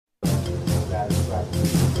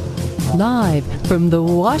Live from the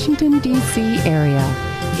Washington, D.C. area,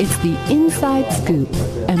 it's the Inside Scoop,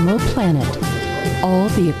 Emerald Planet. All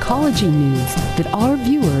the ecology news that our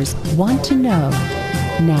viewers want to know.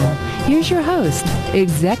 Now, here's your host,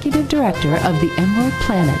 Executive Director of the Emerald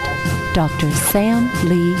Planet, Dr. Sam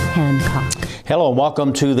Lee Hancock. Hello and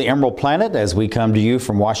welcome to the Emerald Planet as we come to you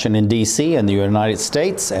from Washington, D.C. in the United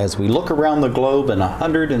States as we look around the globe in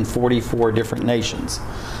 144 different nations,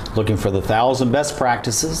 looking for the 1,000 best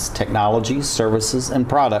practices, technologies, services, and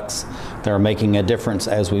products that are making a difference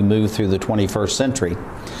as we move through the 21st century.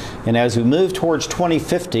 And as we move towards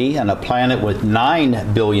 2050 and a planet with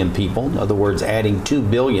 9 billion people, in other words, adding 2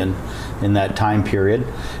 billion in that time period,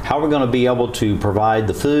 how we're going to be able to provide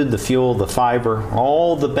the food, the fuel, the fiber,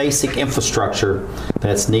 all the basic infrastructure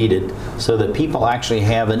that's needed so that people actually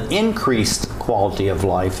have an increased quality of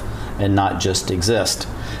life and not just exist.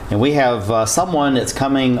 And we have someone that's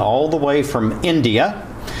coming all the way from India,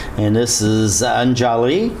 and this is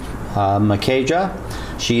Anjali Makeja.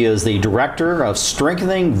 She is the Director of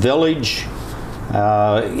Strengthening Village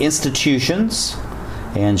Institutions,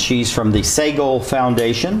 and she's from the Sehgal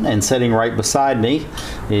Foundation. And sitting right beside me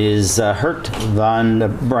is Hert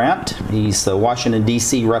van Brandt. He's the Washington,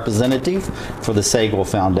 D.C. representative for the Sehgal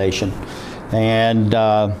Foundation. And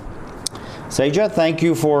Seja, thank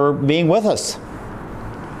you for being with us.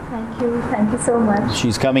 Thank you so much.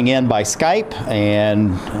 She's coming in by Skype,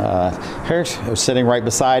 and her sitting right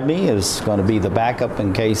beside me is going to be the backup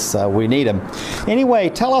in case we need him. Anyway,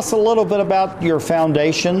 tell us a little bit about your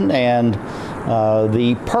foundation and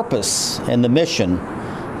the purpose and the mission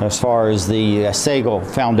as far as the Sehgal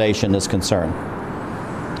Foundation is concerned.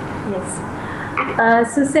 Yes.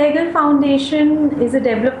 So Sehgal Foundation is a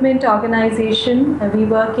development organization. We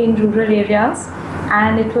work in rural areas.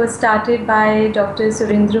 And it was started by Dr.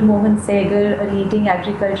 Surendra Mohan Sehgal, a leading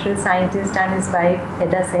agricultural scientist, and his wife,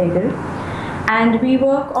 Heda Sehgal. And we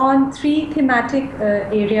work on 3 thematic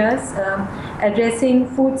areas, addressing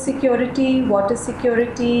food security, water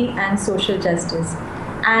security, and social justice.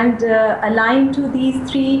 And aligned to these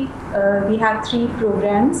 3, we have 3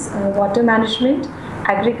 programs, water management,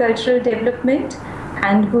 agricultural development,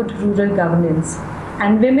 and good rural governance.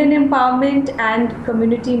 And women empowerment and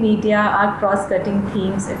community media are cross-cutting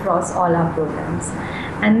themes across all our programs.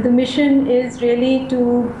 And the mission is really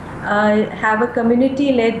to have a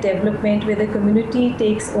community-led development where the community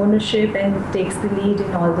takes ownership and takes the lead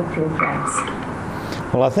in all the programs.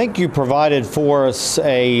 Well, I think you provided for us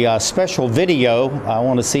a special video. I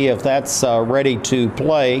want to see if that's ready to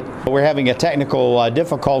play. We're having a technical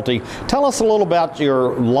difficulty. Tell us a little about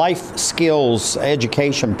your life skills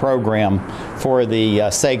education program for the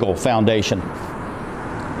Sehgal Foundation.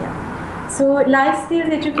 Yeah. So life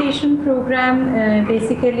skills education program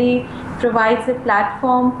basically provides a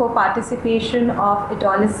platform for participation of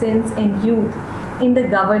adolescents and youth in the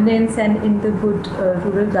governance and in the good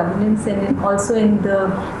rural governance and also in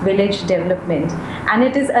the village development. And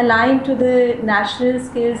it is aligned to the National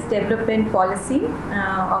Skills Development Policy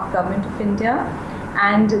of Government of India.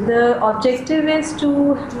 And the objective is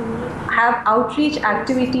to have outreach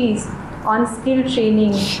activities on skill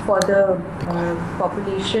training for the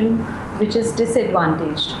population which is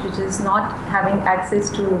disadvantaged, which is not having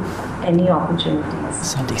access to any opportunities.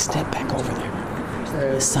 Sunday, step back over there.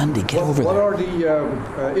 Sunday, get over there. What are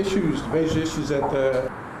the issues, major issues that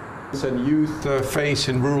youth face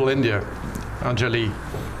in rural India, Anjali?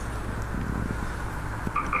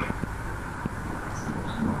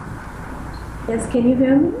 Yes, can you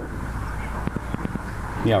hear me?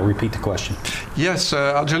 Yeah, repeat the question. Yes,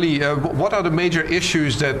 Anjali, what are the major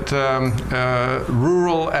issues that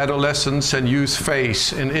rural adolescents and youth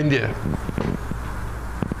face in India?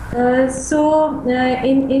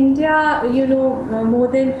 In India, more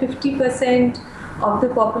than 50% of the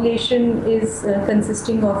population is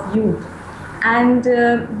consisting of youth, and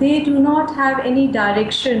they do not have any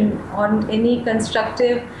direction on any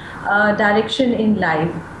constructive direction in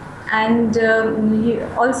life. And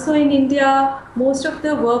also in India, most of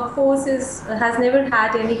the workforce has never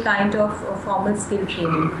had any kind of formal skill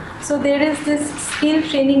training. So there is this skill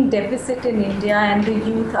training deficit in India, and the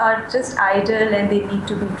youth are just idle and they need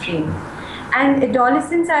to be trained. And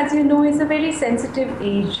adolescence, as you know, is a very sensitive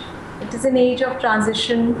age. It is an age of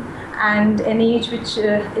transition and an age which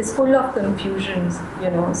is full of confusions,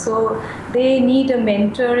 So they need a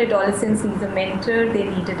mentor, adolescents need a mentor, they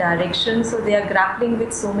need a direction. So they are grappling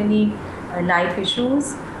with so many life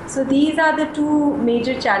issues. So these are the 2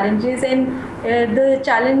 major challenges, and the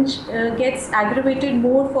challenge gets aggravated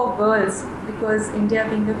more for girls because India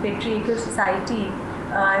being a patriarchal society,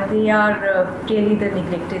 they are really the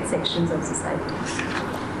neglected sections of society.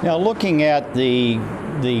 Now, looking at the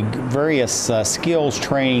various skills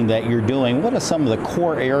training that you're doing, what are some of the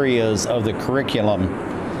core areas of the curriculum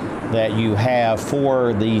that you have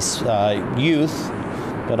for these youth,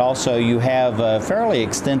 but also you have a fairly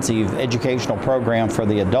extensive educational program for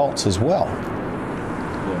the adults as well?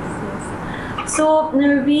 Yes. So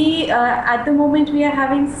we, at the moment, we are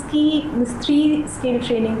having 3 skill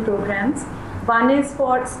training programs. One is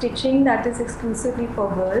for stitching, that is exclusively for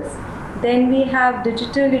girls. Then we have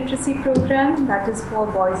digital literacy program, that is for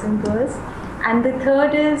boys and girls. And the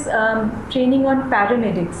third is training on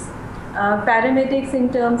paramedics. Paramedics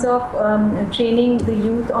in terms of training the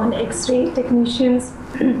youth on X-ray technicians,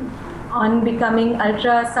 on becoming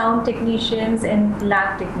ultrasound technicians and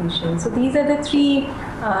lab technicians. So these are the 3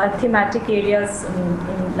 thematic areas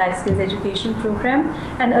in Life Skills Education Program.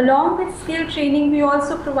 And along with skill training, we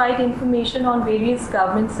also provide information on various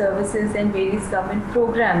government services and various government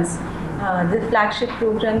programs, the flagship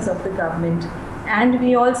programs of the government. And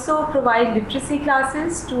we also provide literacy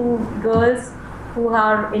classes to girls who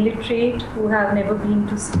are illiterate, who have never been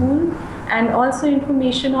to school, and also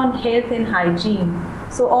information on health and hygiene.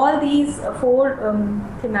 So all these 4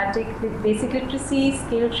 thematic, basic literacy,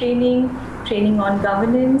 skill training, training on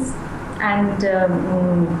governance, and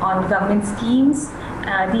on government schemes,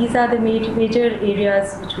 these are the major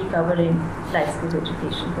areas which we cover in Life Skills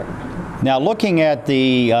Education curriculum. Now, looking at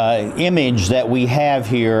the image that we have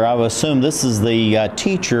here, I would assume this is the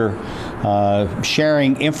teacher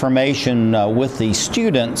sharing information with the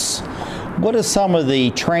students. What is some of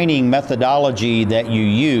the training methodology that you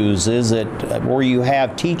use? Is it where you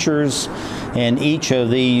have teachers in each of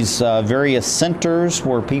these various centers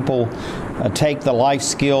where people take the life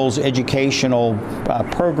skills educational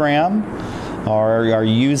program? Or are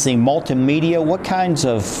you using multimedia? What kinds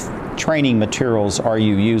of training materials are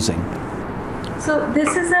you using? So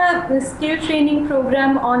this is a skill training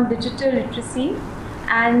program on digital literacy,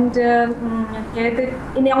 and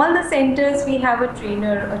in all the centers we have a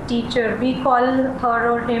trainer, a teacher. We call her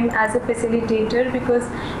or him as a facilitator because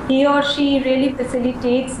he or she really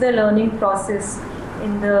facilitates the learning process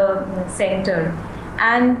in the center.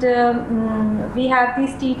 And we have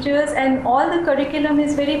these teachers, and all the curriculum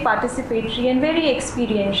is very participatory and very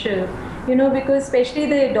experiential, because especially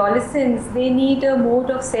the adolescents, they need a mode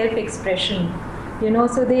of self-expression.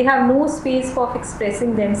 So they have no space for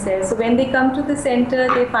expressing themselves. So when they come to the center,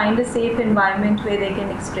 they find a safe environment where they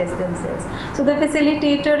can express themselves. So the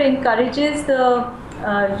facilitator encourages the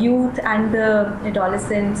youth and the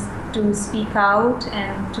adolescents to speak out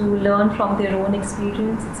and to learn from their own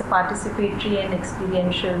experience. It's a participatory and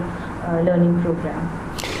experiential learning program.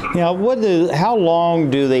 Now, how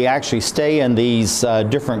long do they actually stay in these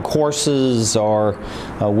different courses or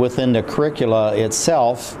within the curricula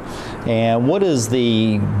itself? And what is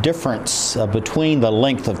the difference between the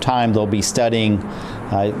length of time they'll be studying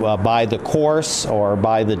by the course or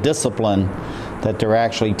by the discipline that they're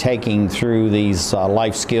actually taking through these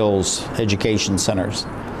life skills education centers?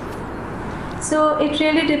 So it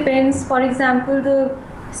really depends. For example, the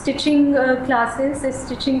stitching classes, the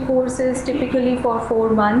stitching courses typically for 4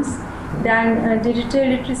 months. Then digital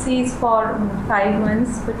literacy is for 5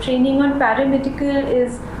 months. But training on paramedical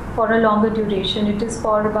is for a longer duration. It is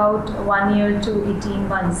for about 1 year to 18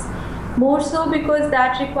 months. More so because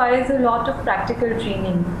that requires a lot of practical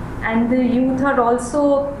training. And the youth are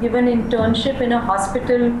also given internship in a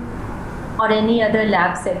hospital or any other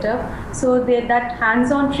lab setup. So that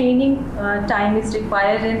hands-on training time is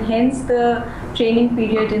required, and hence the training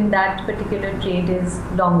period in that particular trade is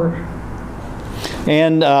longer.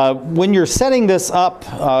 And when you're setting this up,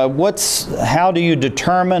 how do you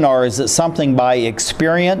determine, or is it something by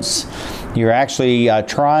experience? You're actually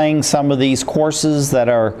trying some of these courses that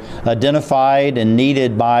are identified and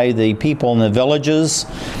needed by the people in the villages,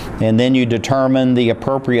 and then you determine the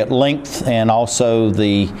appropriate length and also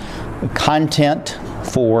the content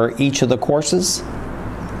for each of the courses?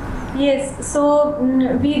 Yes, so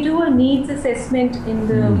we do a needs assessment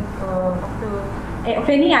in of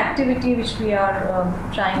any activity which we are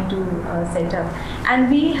trying to set up. And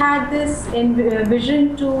we had this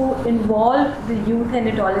vision to involve the youth and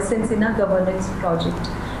adolescents in a governance project.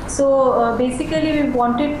 So basically we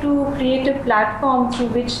wanted to create a platform through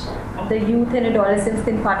which the youth and adolescents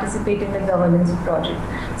can participate in the governance project.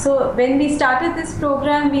 So when we started this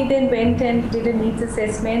program, we then went and did a needs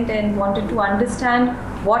assessment and wanted to understand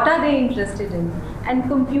what are they interested in. And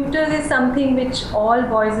computers is something which all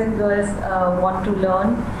boys and girls want to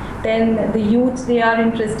learn. Then the youth, they are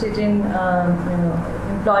interested in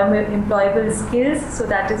employable skills. So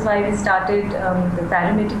that is why we started the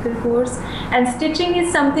paramedical course. And stitching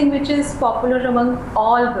is something which is popular among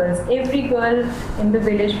all girls. Every girl in the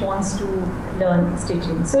village wants to learn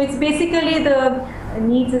stitching. So it's basically the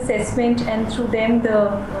needs assessment, and through them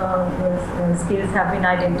the skills have been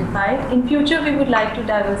identified. In future, we would like to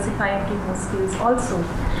diversify into more skills also.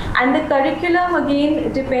 And the curriculum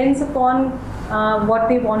again depends upon what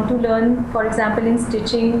they want to learn. For example, in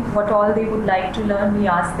stitching, what all they would like to learn, we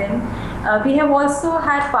ask them. We have also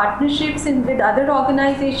had partnerships with other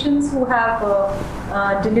organizations who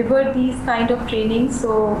have delivered these kind of trainings.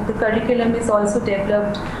 So the curriculum is also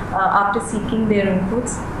developed after seeking their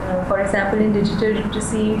inputs. For example, in digital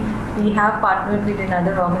literacy, we have partnered with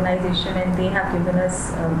another organization and they have given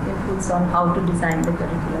us inputs on how to design the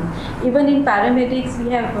curriculum. Even in paramedics,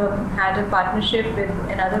 we have had a partnership with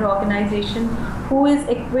another organization who is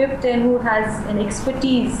equipped and who has an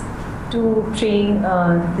expertise to train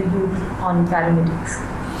the youth on paramedics.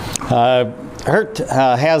 Hert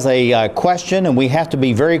has a question, and we have to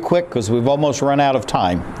be very quick because we've almost run out of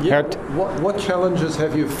time. Yeah. Hert? What challenges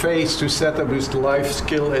have you faced to set up these life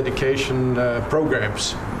skill education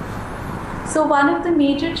programs? So one of the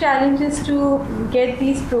major challenges to get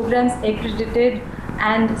these programs accredited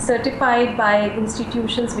and certified by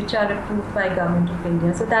institutions which are approved by Government of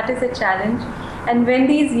India. So that is a challenge. And when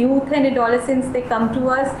these youth and adolescents, they come to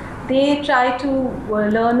us, they try to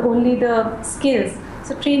learn only the skills.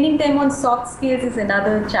 So training them on soft skills is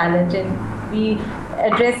another challenge, and we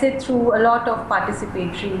address it through a lot of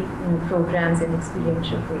participatory programs and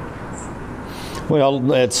experiential programs.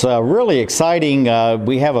 Well, it's really exciting.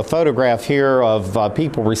 We have a photograph here of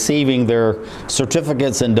people receiving their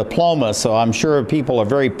certificates and diplomas, so I'm sure people are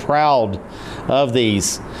very proud of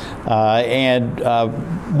these.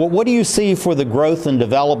 What do you see for the growth and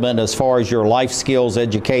development as far as your life skills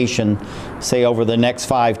education, say over the next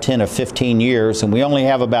 5, 10, or 15 years? And we only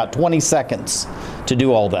have about 20 seconds to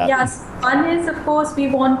do all that. Yes, one is, of course, we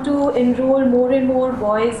want to enroll more and more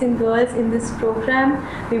boys and girls in this program.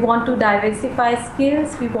 We want to diversify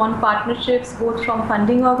skills. We want partnerships both from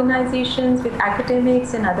funding organizations with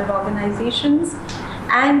academics and other organizations.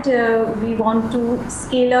 And we want to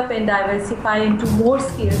scale up and diversify into more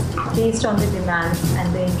skills based on the demands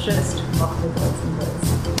and the interest of the girls and girls.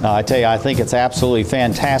 I tell you, I think it's absolutely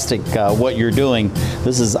fantastic what you're doing.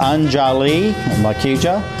 This is Anjali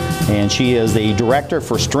Makhija, and she is the Director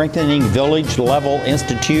for Strengthening Village Level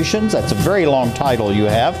Institutions. That's a very long title you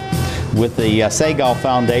have with the Segal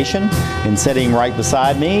Foundation. And sitting right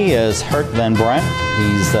beside me is Hert Van Brandt.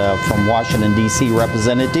 He's from Washington, D.C.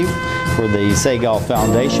 representative for the Segal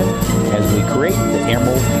Foundation as we create the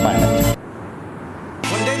Emerald Planet.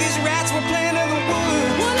 One day these rats were playing in the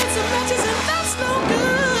woods. Well, it's a matches and that's no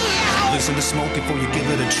good. Listen to smoke before you give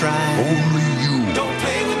it a try. Only you. Don't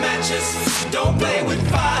play with matches. Don't play with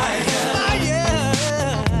fire.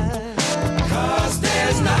 Cause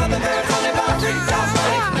there's nothing very funny about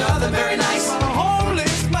nothing very nice.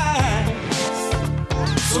 Homeless mind.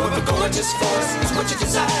 So if a gorgeous force is what you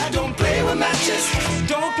desire, don't play with matches.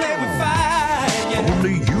 Don't play with fire.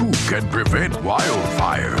 Only you can prevent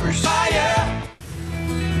wildfires. Fire.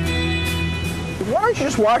 Why don't you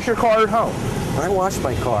just wash your car at home? When I wash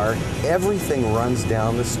my car, everything runs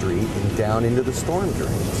down the street and down into the storm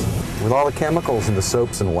drains. With all the chemicals in the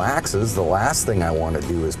soaps and waxes, the last thing I want to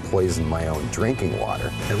do is poison my own drinking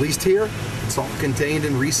water. At least here, it's all contained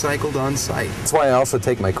and recycled on site. That's why I also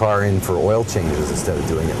take my car in for oil changes instead of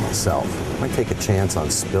doing it myself. I might take a chance on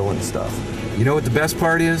spilling stuff. You know what the best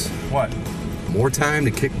part is? What? More time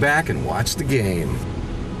to kick back and watch the game.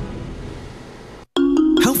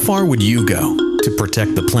 How far would you go to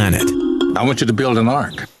protect the planet? I want you to build an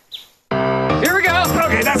ark. Here we go.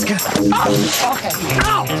 Okay, that's good. Oh, okay.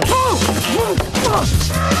 Ow!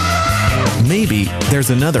 Maybe there's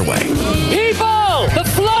another way. People, the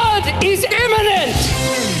flood is imminent!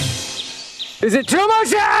 Is it too much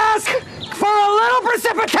to ask for a little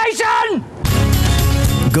precipitation?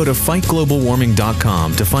 Go to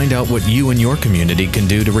fightglobalwarming.com to find out what you and your community can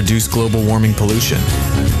do to reduce global warming pollution.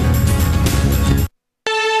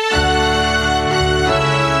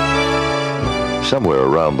 Somewhere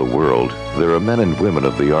around the world, there are men and women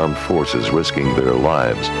of the armed forces risking their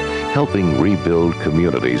lives, helping rebuild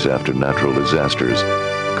communities after natural disasters,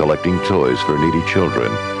 collecting toys for needy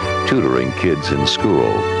children, tutoring kids in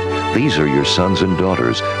school. These are your sons and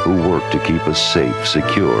daughters who work to keep us safe,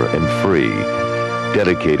 secure, and free.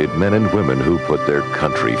 Dedicated men and women who put their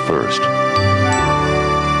country first.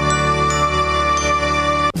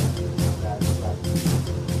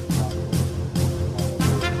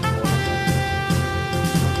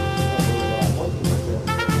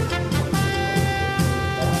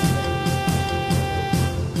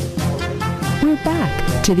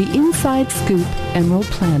 to the Inside Scoop Emerald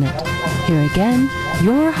Planet. Here again,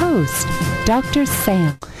 your host, Dr.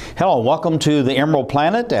 Sam. Hello, welcome to the Emerald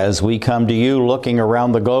Planet as we come to you looking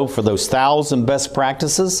around the globe for those 1,000 best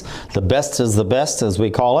practices. The best is the best, as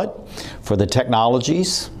we call it, for the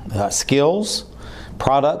technologies, skills,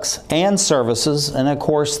 products, and services, and of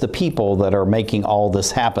course the people that are making all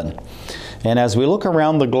this happen. And as we look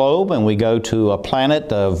around the globe and we go to a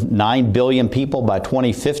planet of 9 billion people by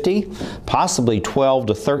 2050, possibly 12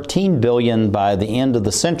 to 13 billion by the end of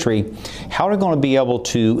the century, how are we going to be able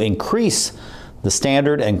to increase the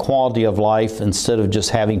standard and quality of life instead of just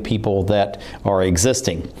having people that are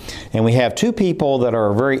existing? And we have two people that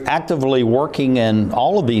are very actively working in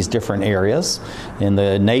all of these different areas in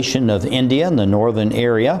the nation of India, in the northern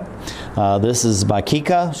area. This is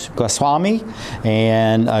Bhakika Goswami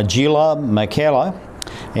and Jila Makela.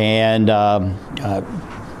 And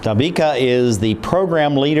Bhakika is the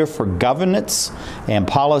program leader for governance and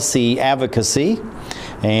policy advocacy.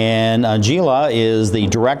 And Jila is the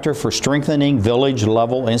Director for Strengthening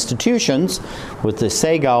Village-Level Institutions with the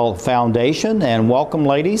Sehgal Foundation. And welcome,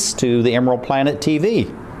 ladies, to the Emerald Planet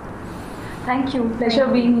TV. Thank you. Pleasure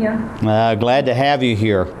being here. Glad to have you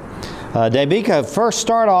here. Bhakika, first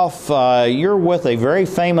start off, you're with a very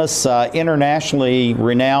famous internationally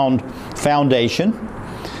renowned foundation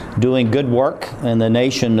doing good work in the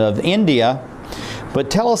nation of India. But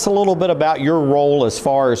tell us a little bit about your role as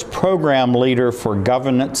far as program leader for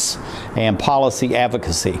governance and policy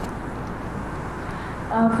advocacy.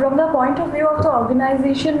 From the point of view of the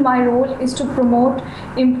organization, my role is to promote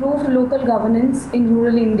improved local governance in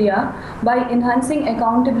rural India by enhancing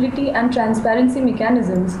accountability and transparency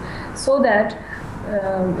mechanisms so that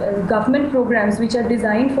government programs which are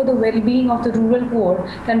designed for the well-being of the rural poor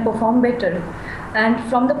can perform better. And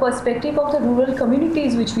from the perspective of the rural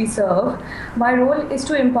communities which we serve, my role is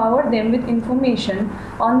to empower them with information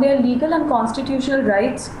on their legal and constitutional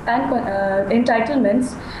rights and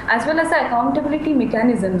entitlements, as well as the accountability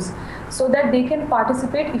mechanisms, so that they can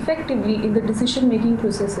participate effectively in the decision-making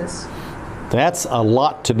processes. That's a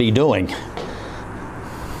lot to be doing.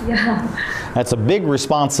 Yeah. That's a big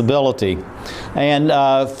responsibility. And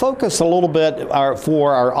focus a little bit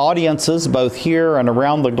for our audiences, both here and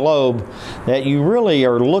around the globe, that you really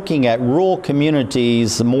are looking at rural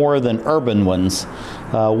communities more than urban ones.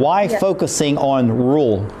 Why focusing on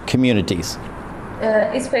rural communities?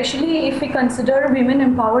 Especially if we consider women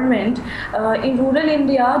empowerment, in rural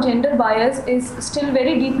India, gender bias is still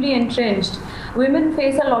very deeply entrenched. Women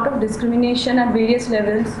face a lot of discrimination at various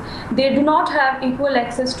levels. They do not have equal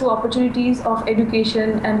access to opportunities of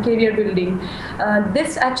education and career building.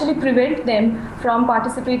 This actually prevents them from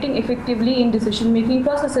participating effectively in decision-making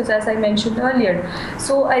processes, as I mentioned earlier.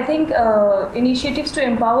 So I think initiatives to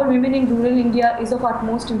empower women in rural India is of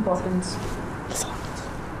utmost importance.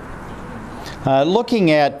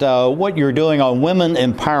 Looking at what you're doing on women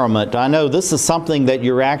empowerment, I know this is something that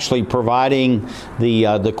you're actually providing the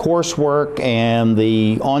coursework and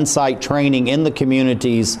the on-site training in the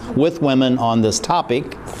communities with women on this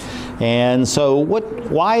topic. And so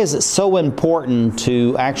why is it so important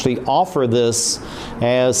to actually offer this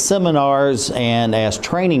as seminars and as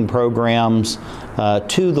training programs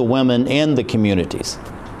to the women in the communities?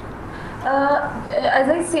 As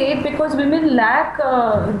I said, because women lack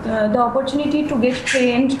the opportunity to get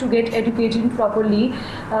trained, to get educated properly,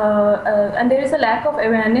 and there is a lack of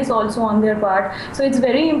awareness also on their part. So it's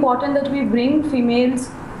very important that we bring females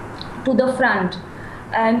to the front.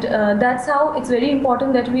 And that's how it's very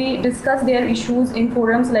important that we discuss their issues in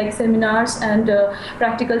forums like seminars and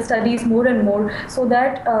practical studies more and more, so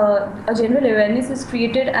that a general awareness is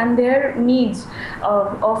created and their needs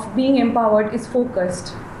of being empowered is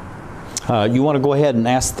focused. You want to go ahead and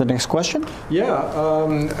ask the next question? Yeah,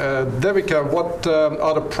 Devika, what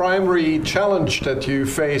are the primary challenges that you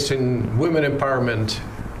face in women empowerment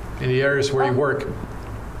in the areas where you work?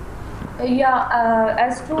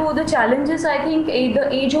 As to the challenges, I think the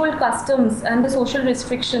age-old customs and the social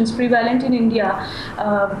restrictions prevalent in India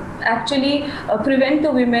actually prevent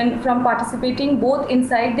the women from participating both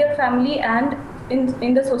inside their family and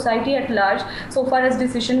in the society at large, so far as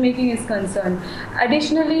decision making is concerned.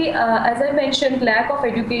 Additionally, as I mentioned, lack of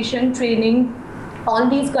education, training, all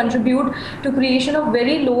these contribute to creation of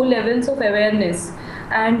very low levels of awareness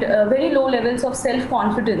and very low levels of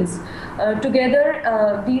self-confidence.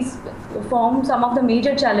 Together, these form some of the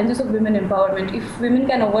major challenges of women empowerment. If women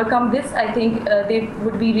can overcome this, I think they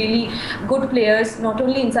would be really good players, not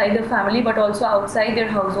only inside the family, but also outside their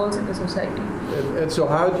households in the society. And so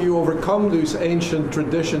how do you overcome these ancient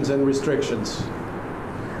traditions and restrictions?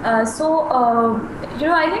 I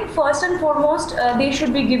think first and foremost, they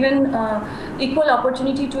should be given equal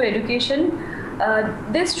opportunity to education.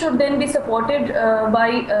 This should then be supported by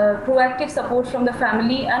proactive support from the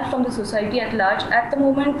family and from the society at large. At the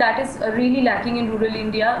moment, that is really lacking in rural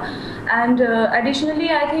India. And additionally,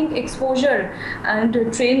 I think exposure and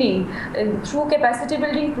training through capacity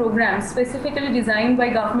building programs specifically designed by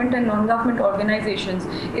government and non-government organizations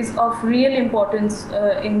is of real importance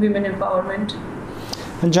in women empowerment.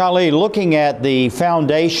 Anjali, looking at the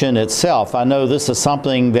foundation itself, I know this is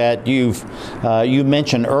something that you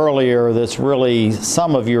mentioned earlier that's really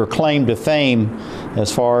some of your claim to fame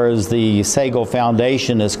as far as the Sehgal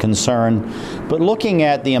Foundation is concerned. But looking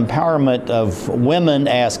at the empowerment of women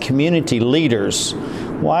as community leaders,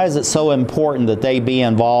 why is it so important that they be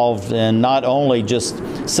involved in not only just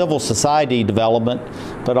civil society development,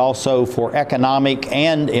 but also for economic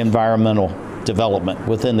and environmental development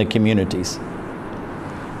within the communities?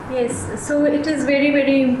 Yes, so it is very,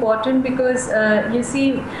 very important because you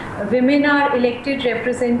see, women are elected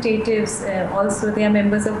representatives. Also, they are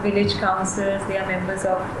members of village councils, they are members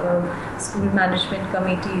of school management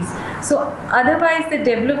committees. So otherwise the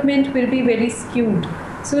development will be very skewed.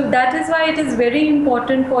 So that is why it is very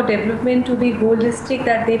important for development to be holistic,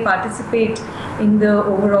 that they participate in the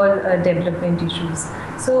overall development issues.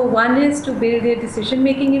 So one is to build their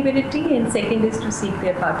decision-making ability, and second is to seek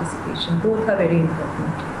their participation. Both are very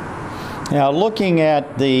important. Now, looking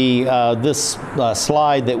at the this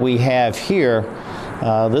slide that we have here,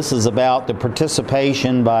 this is about the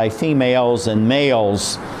participation by females and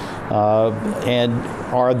males. And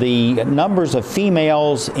are the numbers of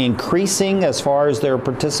females increasing as far as their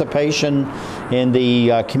participation in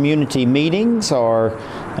the community meetings, or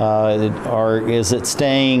is it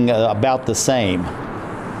staying about the same?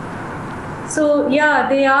 So yeah,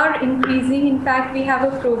 they are increasing. In fact, we have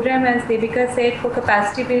a program, as Devika said, for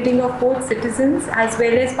capacity building of both citizens as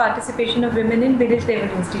well as participation of women in village level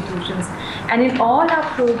institutions. And in all our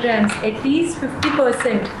programs, at least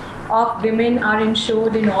 50% of women are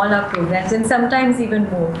ensured in all our programs, and sometimes even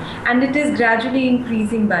more. And it is gradually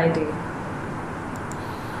increasing by day.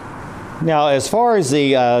 Now, as far as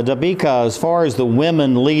the, Devika, as far as the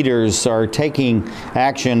women leaders are taking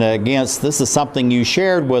action against, this is something you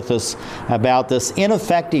shared with us about this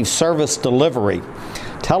ineffective service delivery.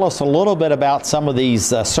 Tell us a little bit about some of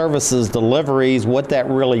these services deliveries, what that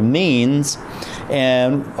really means,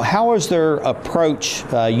 and how is their approach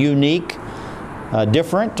unique,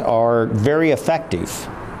 different, or very effective?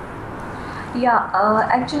 Yeah,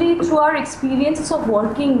 actually through our experiences of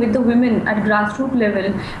working with the women at grassroots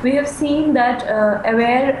level, we have seen that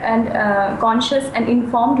aware and conscious and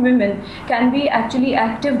informed women can be actually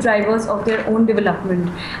active drivers of their own development.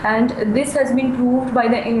 And this has been proved by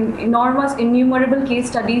the enormous, innumerable case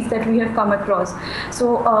studies that we have come across.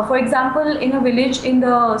 So, for example, in a village in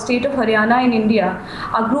the state of Haryana in India,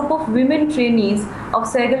 a group of women trainees of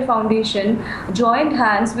Sehgal Foundation joined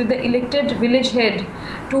hands with the elected village head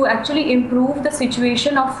to actually improve the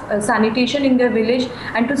situation of sanitation in their village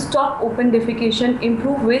and to stop open defecation,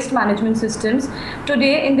 improve waste management systems.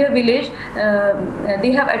 Today in their village,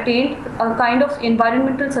 they have attained a kind of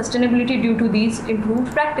environmental sustainability due to these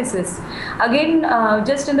improved practices. Again,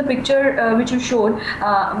 just in the picture which you showed,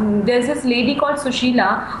 there's this lady called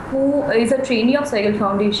Sushila who is a trainee of Sehgal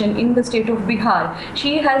Foundation in the state of Bihar.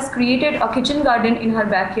 She has created a kitchen garden in her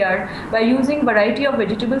backyard by using variety of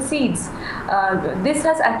vegetable seeds. This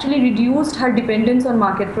has actually reduced her dependence on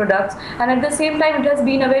market products, and at the same time it has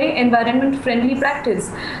been a very environment friendly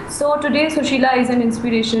practice. So today Sushila is an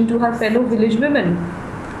inspiration to her fellow village women.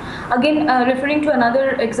 Again, referring to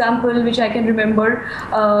another example which I can remember,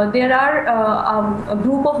 there are a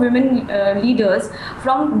group of women leaders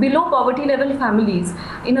from below poverty level families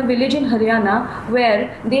in a village in Haryana,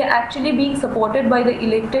 where they are actually being supported by the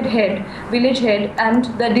elected head, village head, and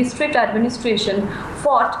the district administration,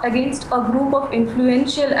 fought against a group of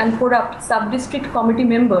influential and corrupt sub-district committee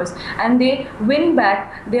members, and they win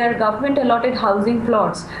back their government allotted housing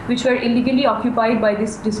plots which were illegally occupied by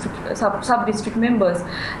these sub-district members.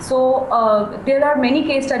 So there are many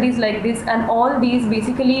case studies like this, and all these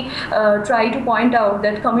basically try to point out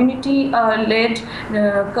that community-led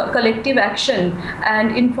collective action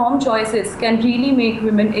and informed choices can really make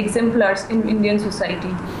women exemplars in Indian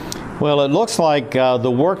society. Well, it looks like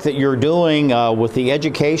the work that you're doing with the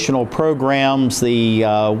educational programs, the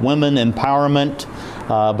women empowerment,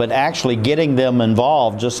 but actually getting them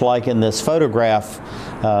involved, just like in this photograph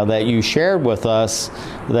that you shared with us,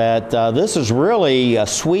 that this is really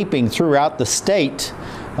sweeping throughout the state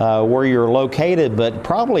where you're located, but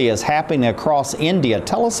probably is happening across India.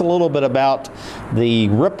 Tell us a little bit about the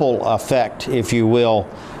ripple effect, if you will,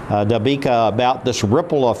 Devika, about this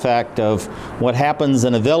ripple effect of what happens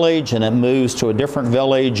in a village and it moves to a different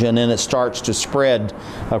village and then it starts to spread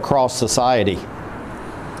across society.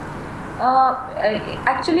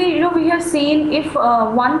 Actually, we have seen if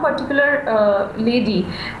one particular lady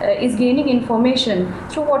is gaining information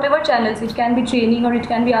through whatever channels, it can be training or it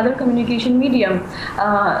can be other communication medium,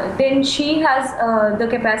 then she has the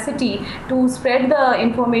capacity to spread the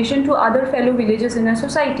information to other fellow villagers in a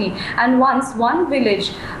society. And once one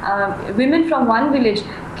village, women from one village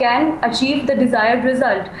can achieve the desired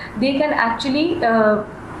result, they can actually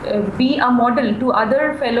be a model to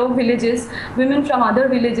other fellow villages, women from other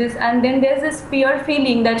villages, and then there's this peer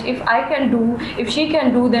feeling that if I can do, if she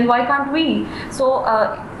can do, then why can't we? So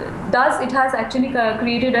thus it has actually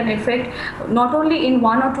created an effect not only in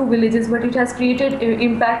 1 or 2 villages, but it has created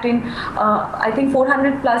impact in I think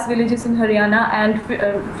 400 plus villages in Haryana and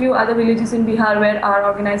few other villages in Bihar where our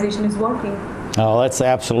organization is working. Oh, that's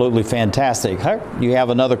absolutely fantastic. You have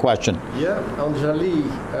another question. Yeah, Anjali,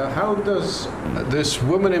 how does this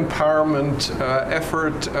women empowerment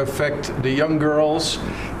effort affect the young girls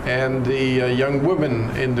and the young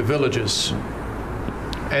women in the villages?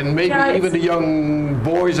 And maybe even the young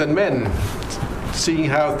boys and men, seeing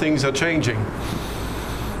how things are changing?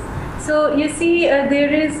 So you see,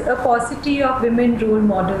 there is a paucity of women role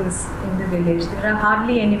models in the village. There are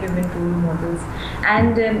hardly any women role models.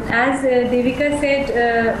 And as Devika said,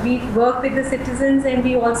 we work with the citizens and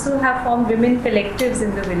we also have formed women collectives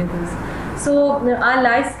in the villages. So our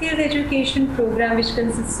life skills education program, which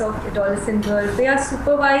consists of adolescent girls, they are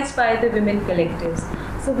supervised by the women collectives.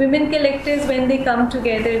 So women collectives, when they come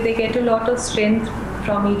together, they get a lot of strength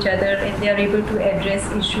from each other and they are able to address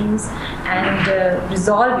issues and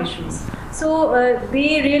resolve issues. So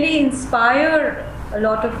they really inspire a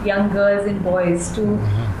lot of young girls and boys to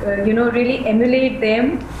really emulate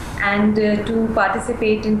them and to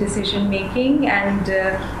participate in decision making. And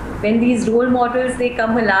when these role models, they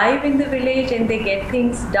come alive in the village and they get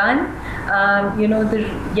things done, the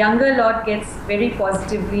younger lot gets very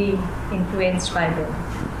positively influenced by them.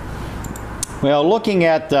 Well, looking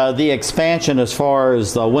at the expansion as far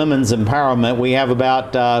as women's empowerment, we have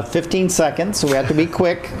about 15 seconds, so we have to be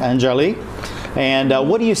quick, Anjali. And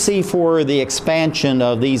what do you see for the expansion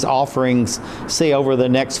of these offerings, say, over the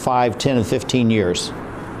next 5, 10, and 15 years?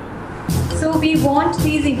 So we want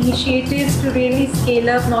these initiatives to really scale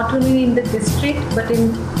up not only in the district but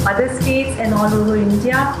in other states and all over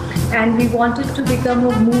India, and we want it to become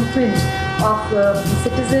a movement of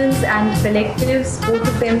citizens and collectives, both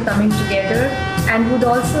of them coming together, and would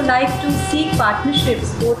also like to seek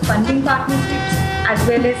partnerships, both funding partnerships as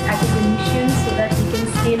well as academicians, so that we can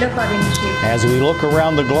scale up our initiatives. As we look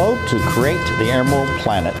around the globe to create the Emerald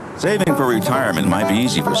Planet. Saving for retirement might be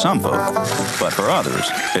easy for some folk, but for others,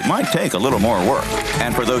 it might take a little more work.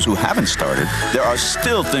 And for those who haven't started, there are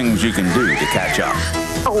still things you can do to catch up.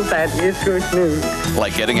 Oh, that is good news.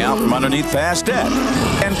 Like getting out from underneath past debt.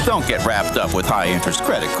 And don't get wrapped up with high-interest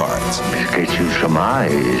credit cards. Get you some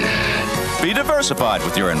eyes. Be diversified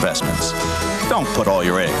with your investments. Don't put all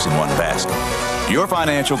your eggs in one basket. Your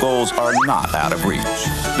financial goals are not out of reach.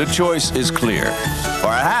 The choice is clear. For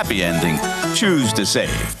a happy ending, choose to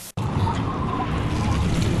save.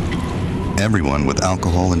 Everyone with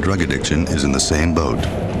alcohol and drug addiction is in the same boat.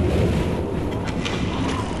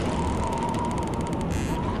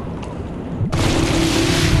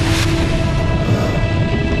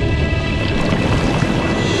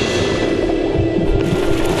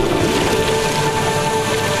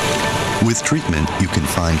 With treatment, you can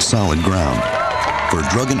find solid ground. For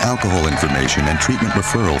drug and alcohol information and treatment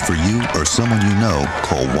referral for you or someone you know,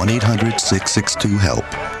 call 1-800-662-HELP.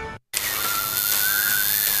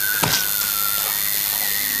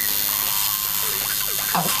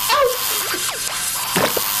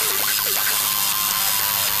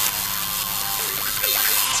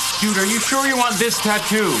 Dude, are you sure you want this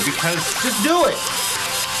tattoo? Because just do it.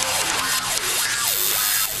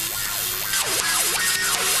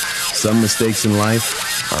 Some mistakes in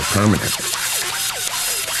life are permanent.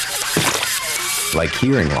 Like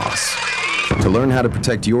hearing loss. To learn how to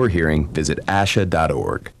protect your hearing, visit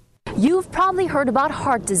asha.org. You've probably heard about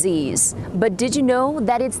heart disease, but did you know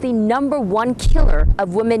that it's the #1 killer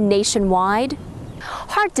of women nationwide?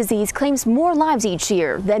 Heart disease claims more lives each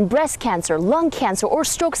year than breast cancer, lung cancer, or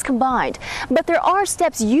strokes combined. But there are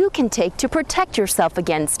steps you can take to protect yourself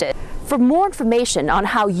against it. For more information on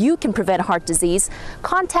how you can prevent heart disease,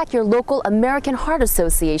 contact your local American Heart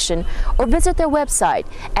Association or visit their website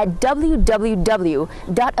at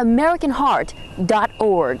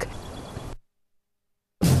www.americanheart.org.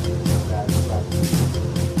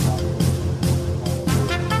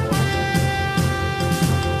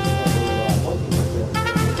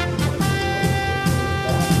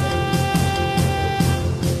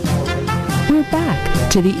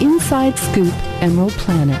 to the Inside Scoop Emerald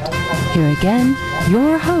Planet. Here again,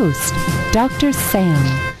 your host, Dr.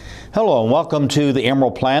 Sam. Hello and welcome to the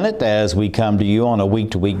Emerald Planet as we come to you on a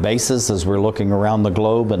week-to-week basis as we're looking around the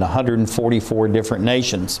globe in 144 different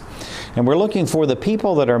nations. And we're looking for the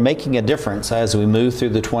people that are making a difference as we move through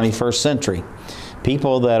the 21st century.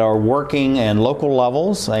 People that are working in local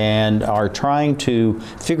levels and are trying to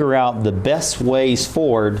figure out the best ways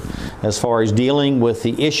forward as far as dealing with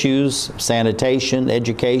the issues, sanitation,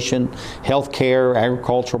 education, healthcare,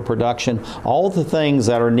 agricultural production, all the things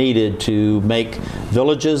that are needed to make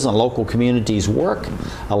villages and local communities work,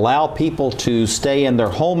 allow people to stay in their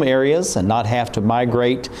home areas and not have to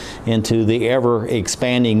migrate into the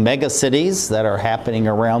ever-expanding megacities that are happening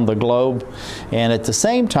around the globe, and at the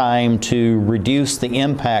same time to reduce the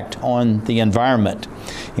impact on the environment.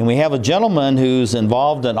 And we have a gentleman who's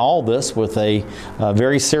involved in all this with a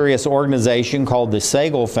very serious organization called the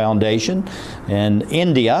Sehgal Foundation in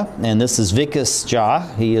India, and this is Vikas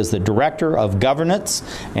Jha. He is the Director of Governance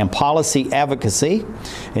and Policy Advocacy.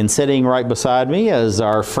 And sitting right beside me is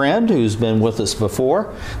our friend who's been with us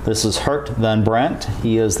before. This is Hert van Brandt.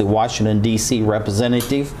 He is the Washington, D.C.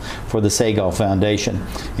 representative for the Sehgal Foundation.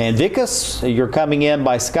 And Vikas, you're coming in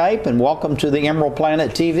by Skype, and welcome to the Emerald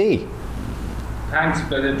Planet TV. Thanks,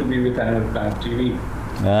 pleasure to be with Emerald Planet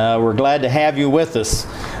TV. We're glad to have you with us.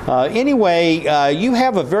 Anyway, you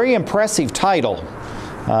have a very impressive title,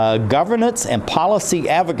 Governance and Policy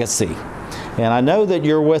Advocacy. And I know that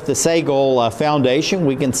you're with the Sehgal Foundation.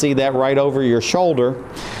 We can see that right over your shoulder.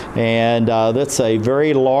 And that's a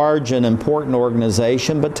very large and important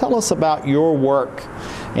organization. But tell us about your work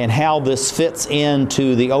and how this fits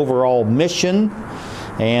into the overall mission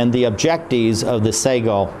and the objectives of the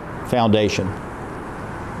Sehgal Foundation.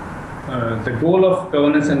 The goal of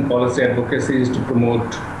governance and policy advocacy is to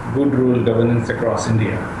promote good rural governance across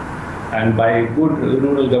India. And by good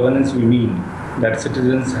rural governance, we mean that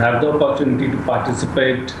citizens have the opportunity to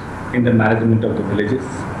participate in the management of the villages.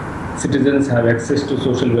 Citizens have access to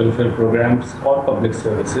social welfare programs or public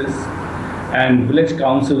services. And village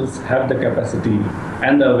councils have the capacity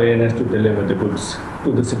and the awareness to deliver the goods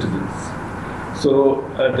to the citizens. So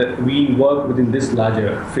we work within this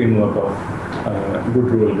larger framework of good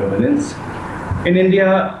rural governance. In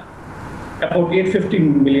India, about 850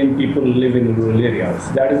 million people live in rural areas.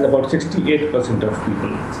 That is about 68% of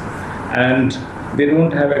people. And they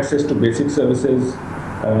don't have access to basic services,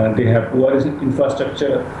 they have poor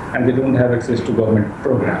infrastructure, and they don't have access to government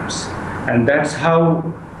programs. And that's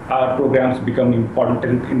how our programs become important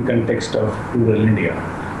in context of rural India.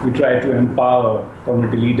 We try to empower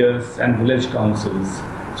community leaders and village councils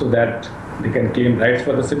so that they can claim rights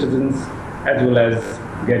for the citizens as well as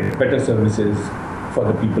get better services for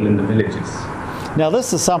the people in the villages. Now,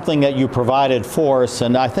 this is something that you provided for us,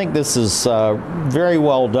 and I think this is very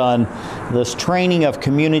well done. This training of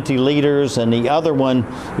community leaders, and the other one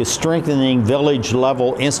is strengthening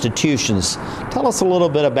village-level institutions. Tell us a little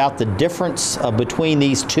bit about the difference between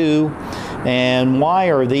these two, and why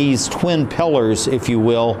are these twin pillars, if you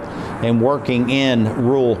will, in working in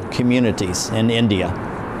rural communities in India?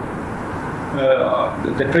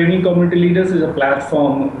 The training community leaders is a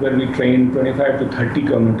platform where we train 25 to 30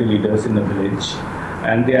 community leaders in the village,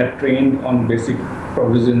 and they are trained on basic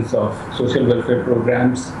provisions of social welfare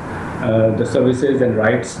programs, the services and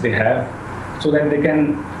rights they have, so that they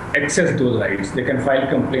can access those rights. They can file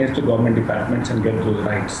complaints to government departments and get those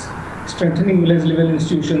rights. Strengthening village level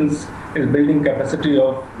institutions is building capacity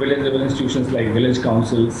of village level institutions like village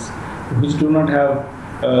councils, which do not have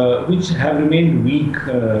which have remained weak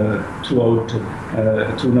throughout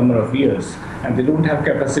a number of years, and they don't have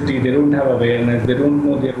capacity, they don't have awareness, they don't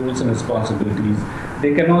know their roles and responsibilities,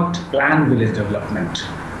 they cannot plan village development,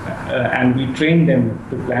 and we train them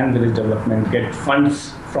to plan village development, get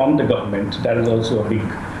funds from the government. That is also a big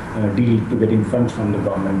deal, to getting funds from the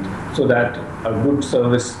government, so that a good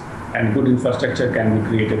service and good infrastructure can be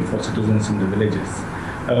created for citizens in the villages.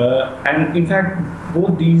 And in fact,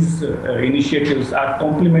 both these initiatives are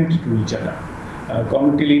complementary to each other.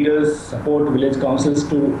 Community leaders support village councils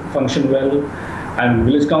to function well, and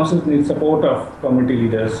village councils need support of community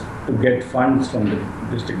leaders to get funds from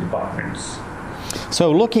the district departments.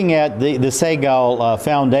 So looking at the Sehgal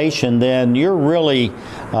Foundation, then you're really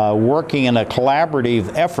working in a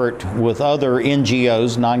collaborative effort with other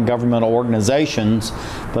NGOs, non-governmental organizations,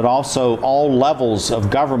 but also all levels of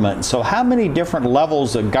government. So how many different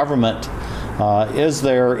levels of government is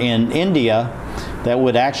there in India that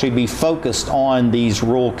would actually be focused on these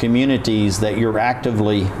rural communities that you're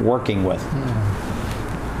actively working with?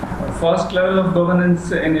 First level of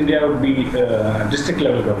governance in India would be district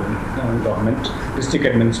level government, district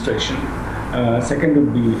administration. second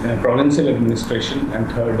would be provincial administration, and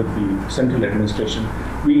third would be central administration.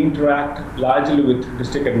 We interact largely with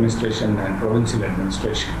district administration and provincial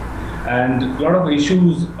administration. And a lot of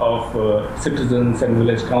issues of citizens and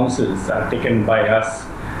village councils are taken by us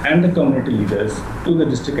and the community leaders to the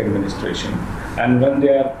district administration. And when they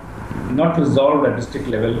are not resolved at district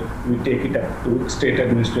level, we take it up to state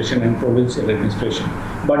administration and provincial administration.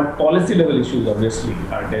 But policy level issues obviously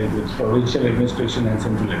are dealt with provincial administration and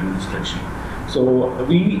central administration. So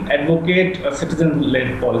we advocate a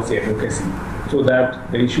citizen-led policy advocacy so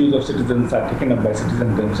that the issues of citizens are taken up by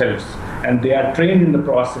citizens themselves, and they are trained in the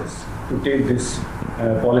process to take this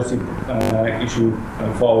policy issue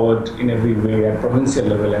forward in every way at provincial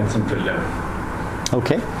level and central level.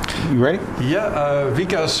 Okay, you ready? Yeah,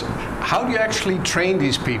 Vikas, how do you actually train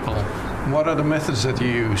these people? What are the methods that you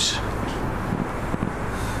use?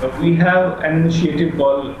 We have an initiative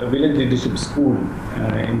called Village Leadership School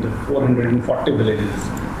in the 440 villages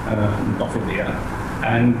of India.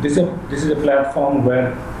 And this is a platform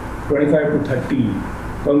where 25 to 30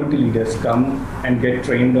 community leaders come and get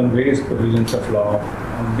trained on various provisions of law,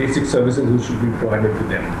 basic services which should be provided to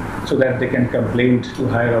them, so that they can complain to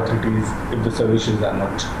higher authorities if the services are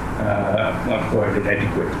not provided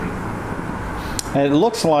adequately. And it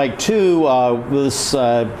looks like, too, this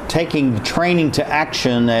taking training to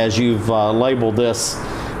action, as you've labeled this,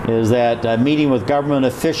 is that meeting with government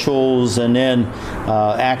officials and then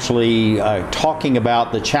actually talking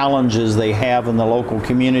about the challenges they have in the local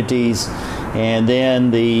communities, and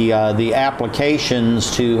then the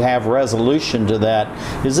applications to have resolution to that.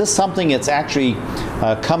 Is this something that's actually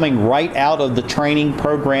coming right out of the training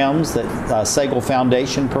programs that Sehgal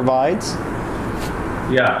Foundation provides?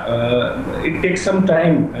 Yeah, it takes some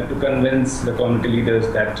time to convince the community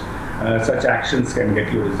leaders that such actions can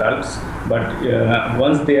get you results. But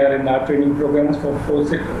once they are in our training programs for 4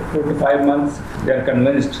 to 5 months, they are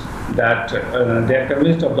convinced that they are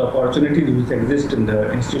convinced of the opportunities which exist in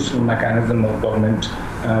the institutional mechanism of government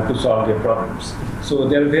to solve their problems. So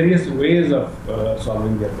there are various ways of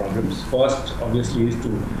solving their problems. First, obviously, is to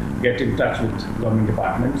get in touch with government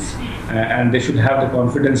departments, and they should have the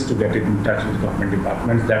confidence to get in touch with government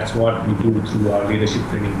departments. That's what we do through our leadership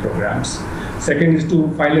training programs. Second is to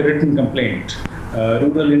file a written complaint.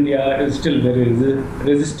 Rural India is still very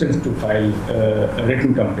resistant to file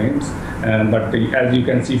written complaints, but as you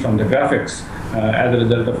can see from the graphics, as a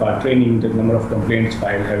result of our training, the number of complaints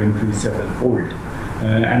filed have increased several-fold.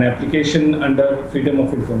 An application under Freedom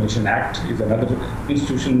of Information Act is another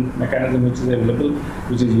institution mechanism which is available,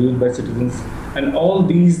 which is used by citizens. And all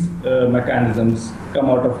these mechanisms come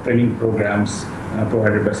out of training programs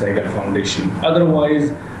provided by Sehgal Foundation.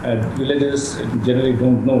 Otherwise, villagers generally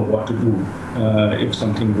don't know what to do if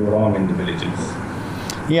something goes wrong in the villages.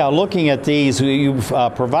 Yeah, looking at these, you've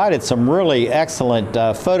provided some really excellent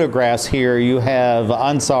photographs here. You have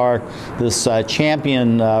Ansar, this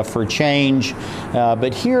champion for change,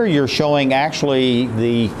 but here you're showing actually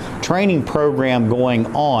the training program going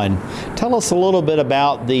on. Tell us a little bit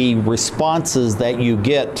about the responses that you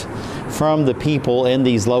get from the people in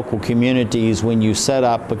these local communities when you set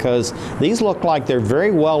up, because these look like they're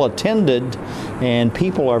very well attended and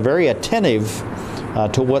people are very attentive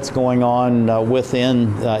to what's going on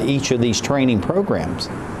within each of these training programs.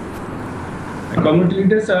 Community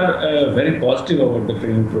leaders are very positive about the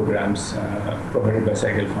training programs provided by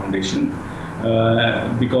Sehgal Foundation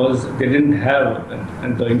because they didn't have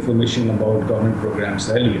the information about government programs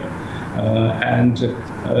earlier. And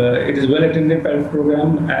it is well attended by the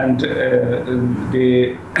program, and in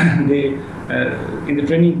the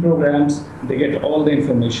training programs they get all the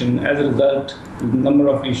information. As a result, the number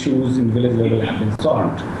of issues in village level have been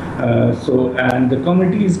solved. And the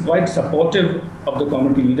community is quite supportive of the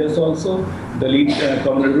community leaders also. The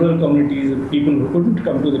rural communities, people who couldn't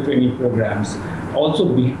come to the training programs,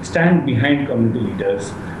 also stand behind community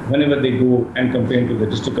leaders whenever they go and complain to the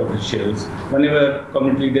district officials. Whenever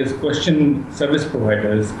community leaders question service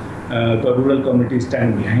providers, the rural communities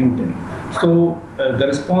stand behind them. So the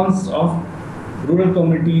response of rural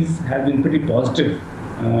communities has been pretty positive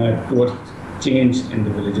towards change in the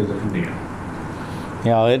villages of India.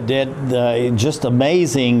 Yeah, it's just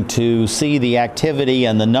amazing to see the activity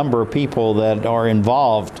and the number of people that are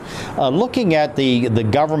involved. Looking at the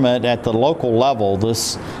government at the local level,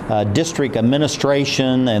 this district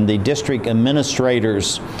administration and the district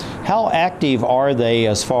administrators, how active are they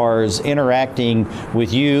as far as interacting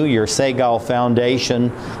with you, your Sehgal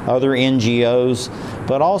Foundation, other NGOs,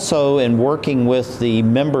 but also in working with the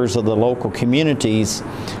members of the local communities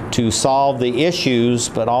to solve the issues,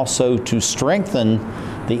 but also to strengthen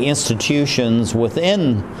the institutions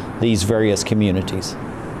within these various communities?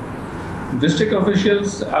 District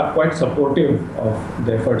officials are quite supportive of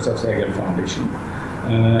the efforts of Sehgal Foundation,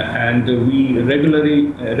 and we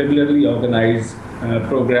regularly organize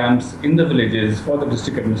programs in the villages for the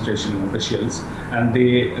district administration officials, and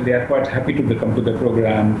they are quite happy to come to the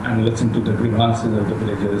program and listen to the grievances of the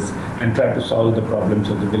villagers and try to solve the problems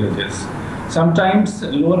of the villages. Sometimes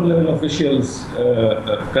lower level officials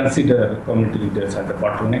consider community leaders as a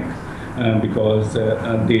bottleneck because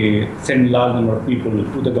they send large number of people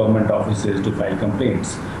to the government offices to file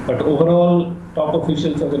complaints. But overall, top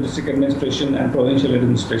officials of the district administration and provincial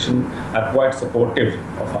administration are quite supportive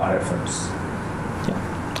of our efforts.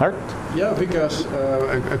 Yeah, because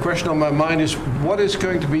a question on my mind is what is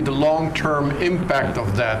going to be the long-term impact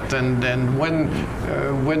of that, and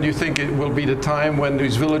when do you think it will be the time when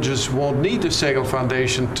these villages won't need the Sehgal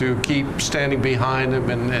Foundation to keep standing behind them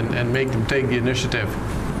and make them take the initiative?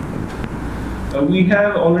 We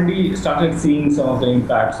have already started seeing some of the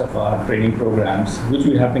impacts of our training programs, which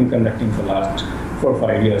we have been conducting for the last 4 or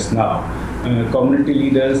 5 years now. Community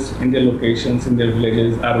leaders in their locations, in their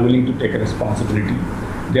villages, are willing to take a responsibility.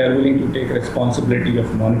 They are willing to take responsibility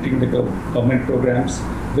of monitoring the government programs.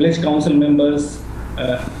 Village council members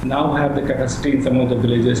now have the capacity in some of the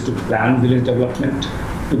villages to plan village development,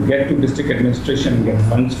 to get to district administration and get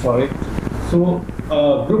funds for it. So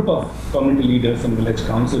a group of community leaders and village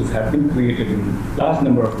councils have been created in large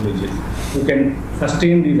number of villages who can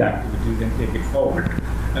sustain these activities and take it forward.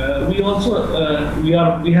 We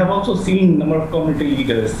have also seen number of community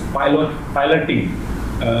leaders piloting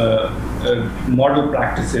model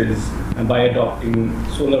practices by adopting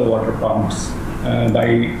solar water pumps,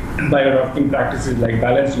 by adopting practices like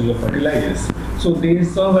balanced use of fertilizers. So they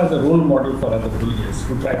serve as a role model for other villages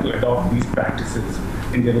who try to adopt these practices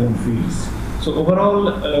in their own fields. So overall,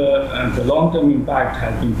 the long-term impact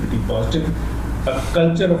has been pretty positive. A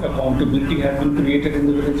culture of accountability has been created in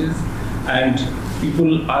the villages, and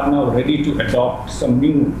people are now ready to adopt some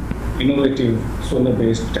new innovative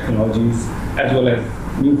solar-based technologies as well as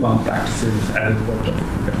new farm practices as a result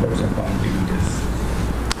of efforts of community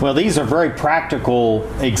leaders. Well, these are very practical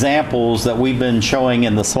examples that we've been showing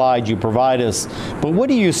in the slide you provide us. But what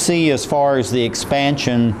do you see as far as the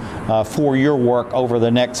expansion for your work over the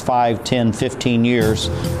next 5, 10, 15 years?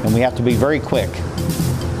 And we have to be very quick.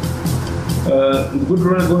 Good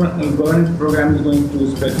governance program is going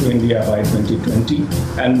to spread to India by 2020,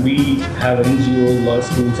 and we have NGOs, law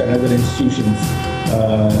schools, and other institutions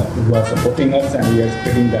who are supporting us, and we are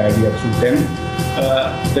spreading the idea through them.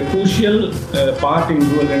 The crucial part in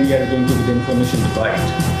rural India is going to be the information divide.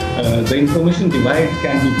 The information divide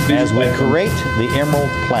can be bridged as we create the Emerald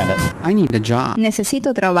Planet. I need a job.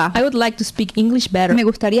 Necesito trabajo. I would like to speak English better. Me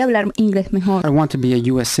gustaría hablar inglés mejor. I want to be a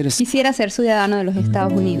U.S. citizen. Quisiera ser ciudadano de los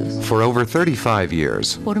Estados Unidos. For over 35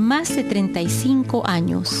 years, Por más de 35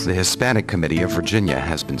 años, the Hispanic Committee of Virginia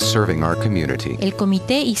has been serving our community. El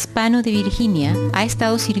Comité Hispano de Virginia ha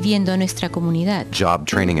estado sirviendo a nuestra comunidad. Job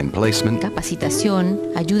training and placement, Capacitación,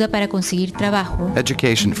 ayuda para conseguir trabajo,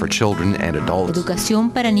 education for children and adults,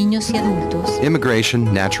 educación para niños y adultos,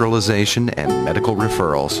 immigration, naturalization, and medical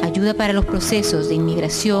referrals, ayuda para los procesos de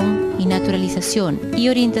inmigración y naturalización y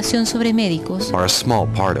orientación sobre médicos are a small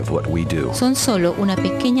part of what we do. son solo una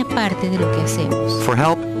pequeña parte de lo que hacemos. For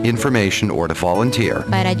help, information, or to volunteer,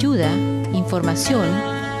 Para ayuda, información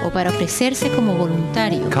o para ofrecerse como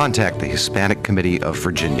voluntario, contact the Hispanic Committee of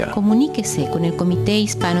Virginia, comuníquese con el Comité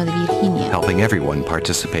Hispano de Virginia, helping everyone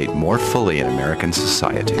participate more fully in American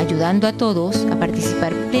society. ayudando a todos a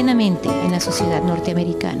participar plenamente en la sociedad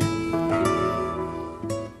norteamericana.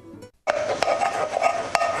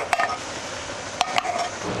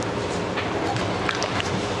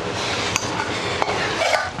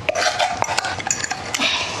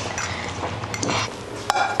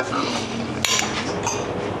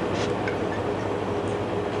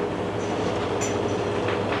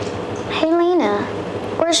 Hey Lena,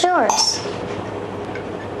 where's yours?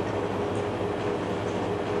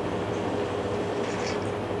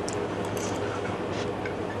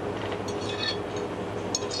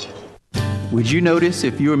 Would you notice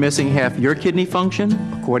if you were missing half your kidney function?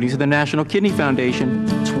 According to the National Kidney Foundation,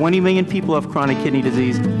 20 million people have chronic kidney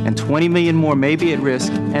disease, and 20 million more may be at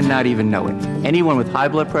risk and not even know it. Anyone with high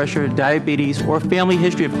blood pressure, diabetes, or family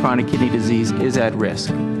history of chronic kidney disease is at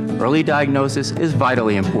risk. Early diagnosis is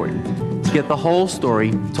vitally important. To get the whole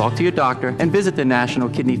story, talk to your doctor and visit the National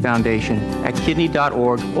Kidney Foundation at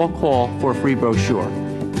kidney.org or call for a free brochure.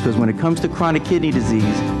 Because when it comes to chronic kidney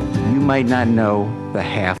disease, you might not know the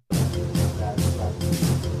half.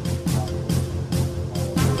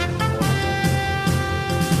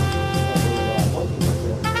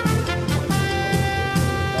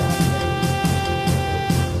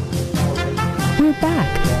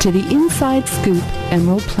 to the Inside Scoop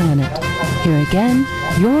Emerald Planet. Here again,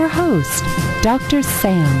 your host, Dr.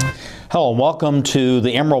 Sam. Hello and welcome to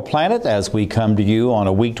the Emerald Planet as we come to you on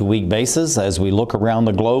a week-to-week basis as we look around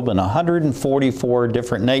the globe in 144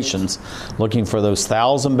 different nations looking for those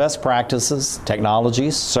 1,000 best practices,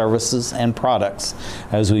 technologies, services, and products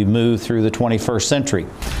as we move through the 21st century.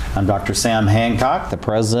 I'm Dr. Sam Hancock, the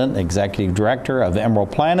President, Executive Director of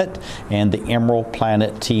Emerald Planet and the Emerald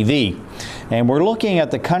Planet TV. And we're looking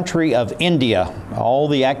at the country of India, all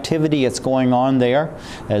the activity that's going on there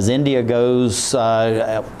as India goes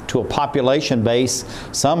to a population base.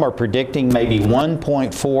 Some are predicting maybe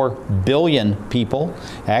 1.4 billion people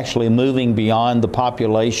actually moving beyond the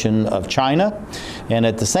population of China, and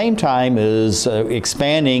at the same time is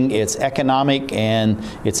expanding its economic and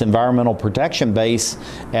its environmental protection base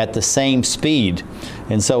at the same speed.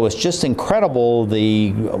 And so it's just incredible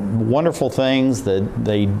the wonderful things,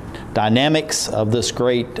 the dynamics of this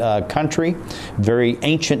great country, very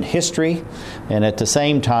ancient history, and at the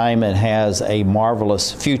same time it has a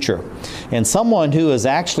marvelous future. And someone who is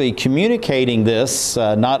actually communicating this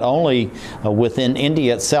not only within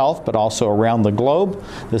India itself but also around the globe,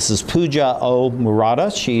 this is Pooja O.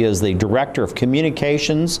 Murata. She is the Director of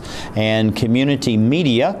Communications and Community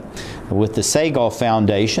Media with the Sehgal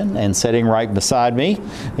Foundation, and sitting right beside me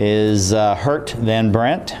is Hert Van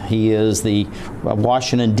Brandt. He is the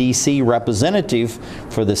Washington, D.C. representative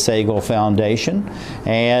for the Sehgal Foundation.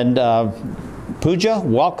 And Pooja,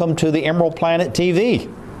 welcome to the Emerald Planet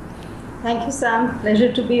TV. Thank you, Sam.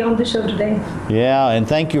 Pleasure to be on the show today. Yeah, and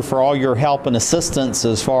thank you for all your help and assistance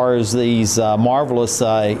as far as these marvelous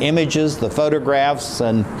images, the photographs,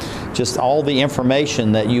 and just all the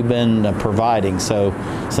information that you've been providing. So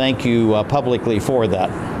thank you publicly for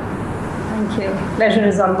that. Thank you. Pleasure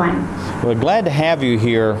is all mine. We're glad to have you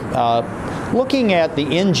here. Looking at the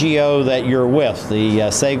NGO that you're with, the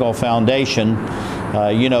Sehgal Foundation,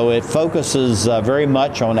 you know, it focuses very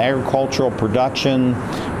much on agricultural production,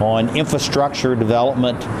 on infrastructure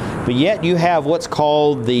development, but yet you have what's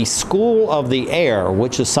called the School of the Air,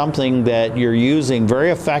 which is something that you're using very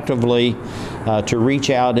effectively to reach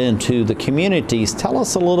out into the communities. Tell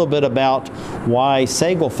us a little bit about why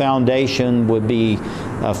Sehgal Foundation would be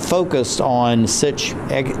focused on such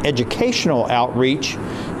educational outreach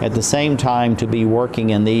at the same time to be working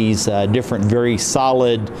in these different very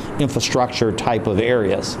solid infrastructure type of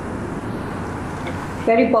areas.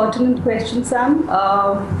 Very pertinent question, Sam.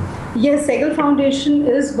 Yes, Sehgal Foundation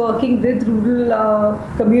is working with rural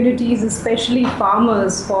communities, especially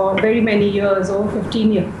farmers, for very many years, over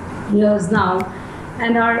 15 years now.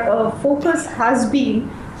 And our focus has been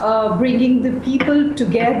bringing the people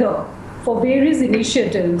together for various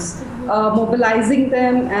initiatives, mobilizing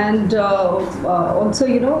them, and also,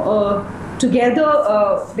 you know,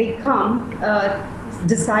 together they come,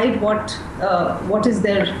 decide what is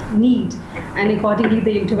their need, and accordingly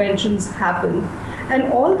the interventions happen.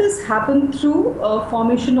 And all this happened through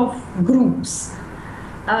formation of groups.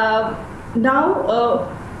 Now,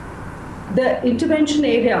 the intervention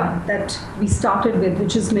area that we started with,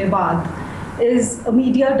 which is Mewad, is a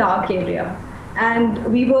media dark area. And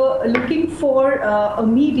we were looking for a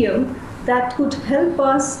medium that could help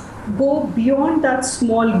us go beyond that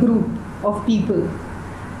small group of people.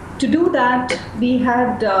 To do that, we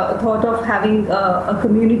had thought of having a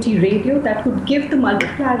community radio that could give the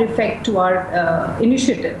multiplier effect to our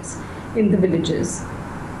initiatives in the villages.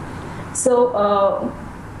 So,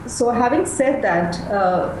 having said that,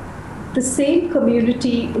 the same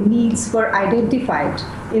community needs were identified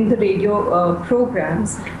in the radio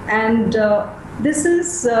programs, and this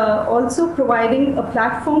is also providing a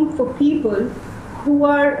platform for people who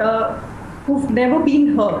are who've never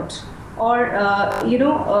been heard, or you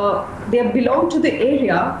know, they belong to the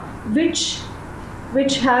area which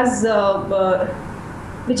has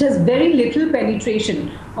very little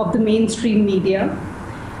penetration of the mainstream media.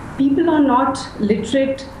 People are not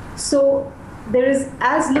literate, so there is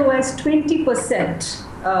as low as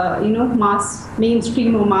 20%, you know,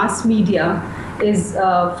 mainstream or mass media is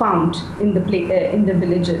found in the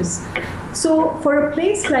villages. So for a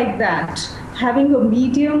place like that, having a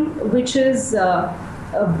medium which is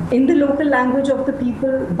in the local language of the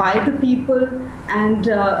people, by the people, and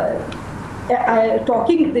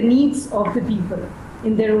talking the needs of the people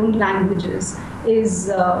in their own languages is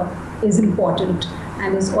important,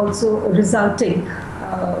 and is also resulting,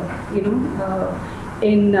 you know,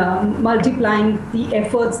 in multiplying the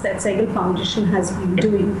efforts that Sehgal Foundation has been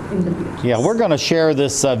doing in the villages. Yeah, we're going to share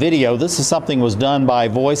this video. This is something was done by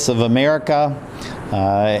Voice of America,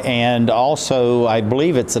 and also I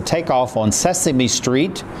believe it's a takeoff on Sesame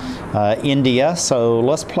Street, India. So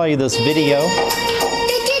let's play this video.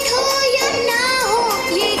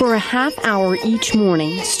 For a half hour each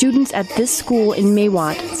morning, students at this school in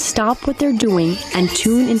Mewat stop what they're doing and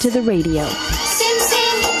tune into the radio.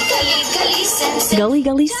 Gully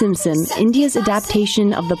Gully Sim Sim, India's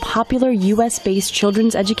adaptation of the popular US-based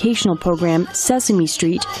children's educational program Sesame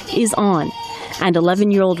Street, is on, and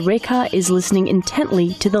 11-year-old Rekha is listening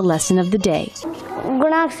intently to the lesson of the day.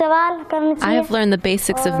 I have learned the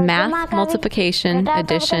basics of math, multiplication,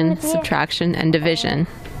 addition, subtraction, and division.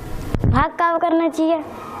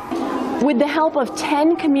 With the help of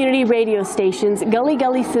 10 community radio stations, Gully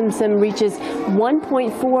Gully Sim Sim reaches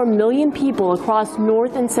 1.4 million people across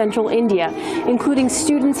north and central India, including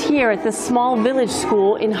students here at the small village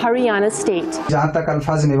school in Haryana state.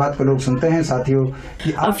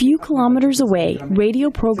 A few kilometers away,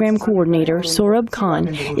 radio program coordinator Saurabh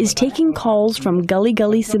Khan is taking calls from Gully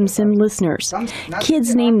Gully Sim Sim listeners.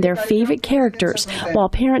 Kids name their favorite characters, while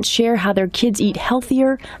parents share how their kids eat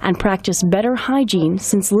healthier and practice better hygiene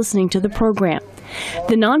since listening to the program.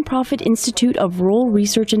 The nonprofit Institute of Rural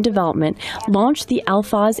Research and Development launched the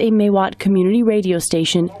Alfaz-e-Mewat community radio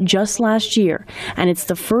station just last year, and it's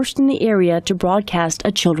the first in the area to broadcast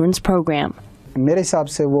a children's program. Until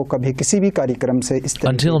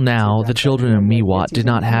now, the children in Mewat did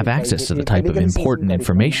not have access to the type of important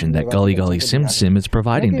information that Gully Gully Sim Sim is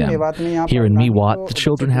providing them. Here in Mewat, the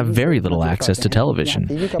children have very little access to television.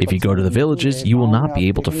 If you go to the villages, you will not be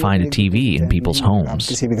able to find a TV in people's homes.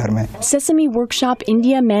 Sesame Workshop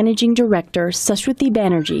India Managing Director Sashwati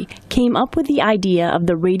Banerjee came up with the idea of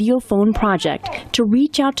the Radio Phone Project to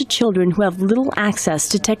reach out to children who have little access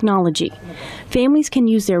to technology. Families can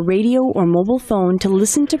use their radio or mobile phone to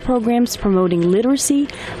listen to programs promoting literacy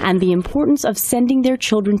and the importance of sending their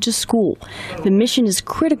children to school. The mission is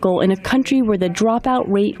critical in a country where the dropout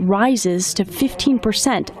rate rises to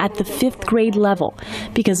 15% at the 5th grade level,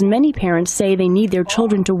 because many parents say they need their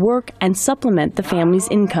children to work and supplement the family's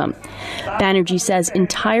income. Banerjee says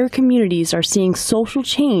entire communities are seeing social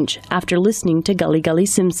change after listening to Gully Gully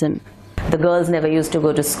Sim Sim. The girls never used to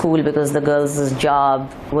go to school because the girls'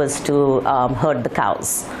 job was to herd the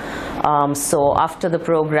cows. So after the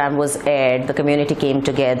program was aired, the community came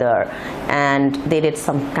together and they did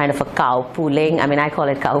some kind of a cow pooling. I mean, I call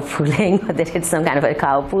it cow pooling, but they did some kind of a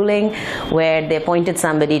cow pooling where they appointed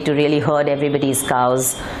somebody to really herd everybody's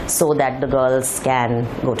cows so that the girls can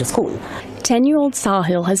go to school. 10-year-old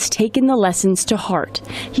Sahil has taken the lessons to heart.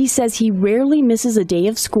 He says he rarely misses a day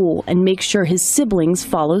of school and makes sure his siblings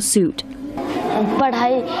follow suit.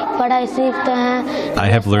 I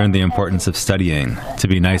have learned the importance of studying, to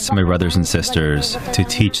be nice to my brothers and sisters, to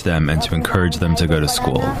teach them and to encourage them to go to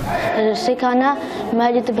school.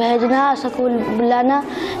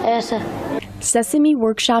 Sesame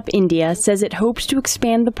Workshop India says it hopes to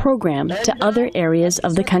expand the program to other areas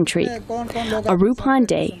of the country. Arup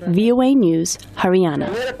Pandey, VOA News, Haryana.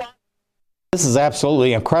 This is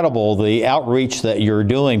absolutely incredible, the outreach that you're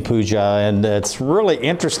doing, Pooja, and it's really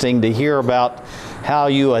interesting to hear about how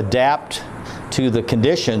you adapt to the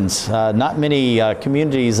conditions. Not many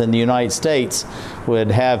communities in the United States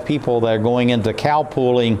would have people that are going into cow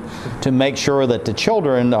pooling to make sure that the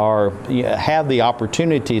children have the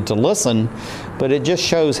opportunity to listen, but it just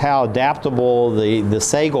shows how adaptable the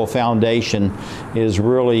Segal Foundation is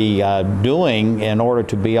really doing in order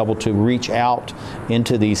to be able to reach out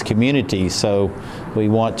into these communities. So we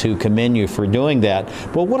want to commend you for doing that.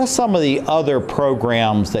 But what are some of the other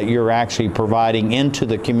programs that you're actually providing into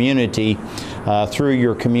the community through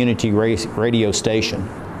your community radio station?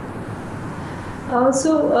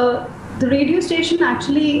 The radio station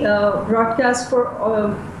actually broadcasts for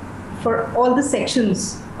all the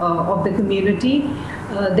sections of the community.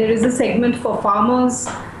 There is a segment for farmers.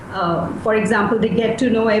 For example, they get to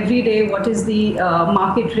know every day what is the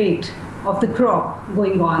market rate of the crop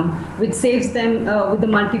going on, which saves them with the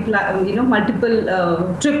multiple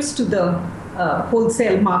trips to the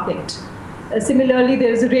wholesale market. Similarly,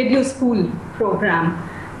 there is a radio school program.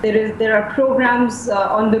 There are programs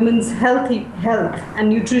on women's health and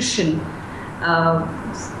nutrition.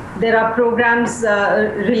 There are programs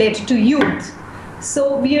related to youth.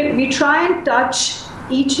 So we try and touch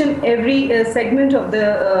each and every segment of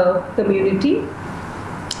the community.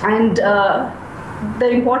 And the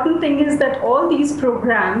important thing is that all these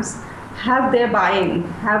programs have their buy-in,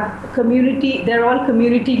 they're all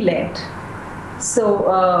community-led. So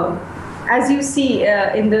as you see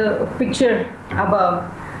in the picture above,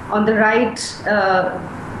 on the right,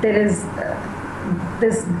 there is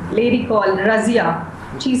this lady called Razia.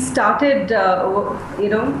 She started,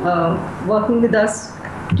 working with us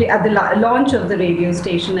at the launch of the radio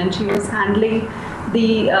station, and she was handling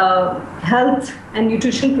the health and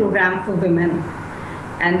nutrition program for women.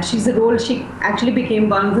 and she actually became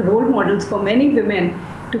one of the role models for many women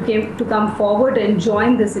to come forward and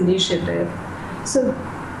join this initiative. So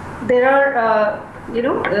there are,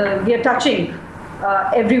 we are touching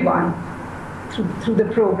everyone through the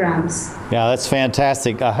programs. Yeah, that's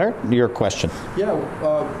fantastic. I heard your question. Yeah,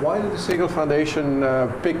 why did the Sehgal Foundation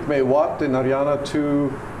pick Mewat in Haryana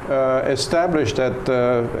to establish that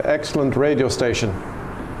excellent radio station?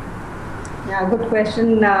 Yeah, good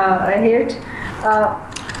question, Hirt.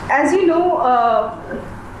 As you know,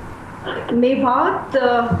 Mewat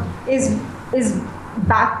is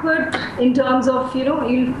backward in terms of,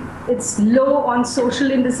 it's low on social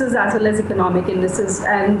indices as well as economic indices,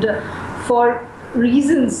 and for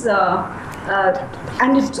reasons,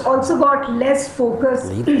 and it's also got less focus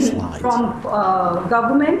from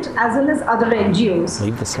government as well as other NGOs.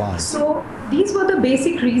 Leave the slide. So these were the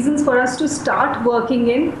basic reasons for us to start working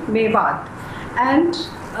in Mewat. And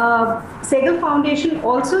Sehgal Foundation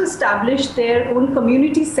also established their own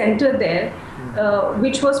community center there,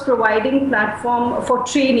 which was providing platform for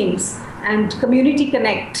trainings and community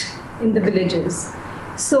connect in the villages.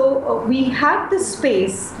 So we had this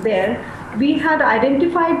space there. We had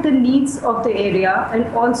identified the needs of the area, and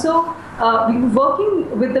also we were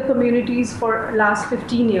working with the communities for last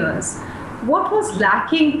 15 years. What was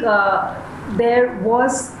lacking there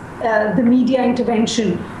was the media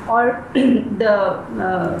intervention or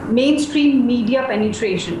the mainstream media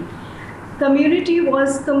penetration. Community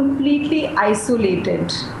was completely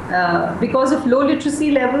isolated because of low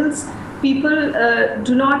literacy levels. People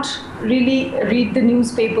do not really read the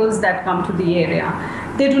newspapers that come to the area.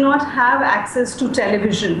 They do not have access to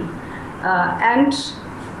television. And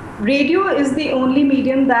radio is the only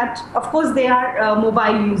medium that, of course, they are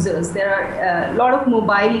mobile users. There are a lot of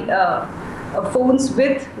mobile phones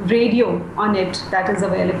with radio on it that is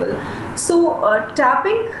available. So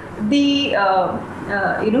tapping the,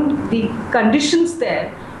 the conditions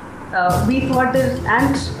there, we thought that,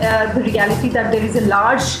 and the reality that there is a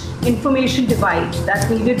large information divide that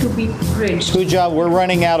needed to be bridged. Pooja, we're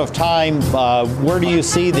running out of time. Where do you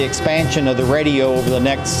see the expansion of the radio over the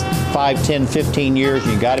next 5, 10, 15 years?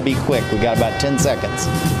 You got to be quick. We got about 10 seconds.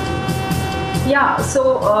 Yeah,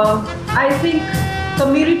 so I think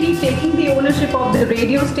community taking the ownership of the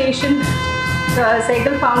radio station, the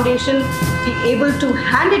Sehgal Foundation be able to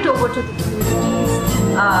hand it over to the communities,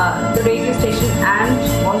 the radio station,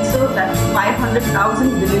 and also that 500,000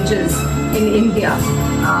 villages in India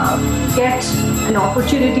get an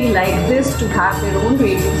opportunity like this to have their own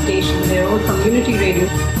radio station, their own community radio.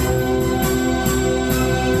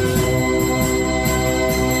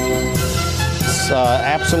 It's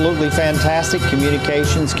absolutely fantastic.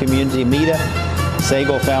 Communications, community media,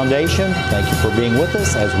 Sehgal Foundation, thank you for being with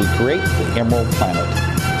us as we create the Emerald Planet.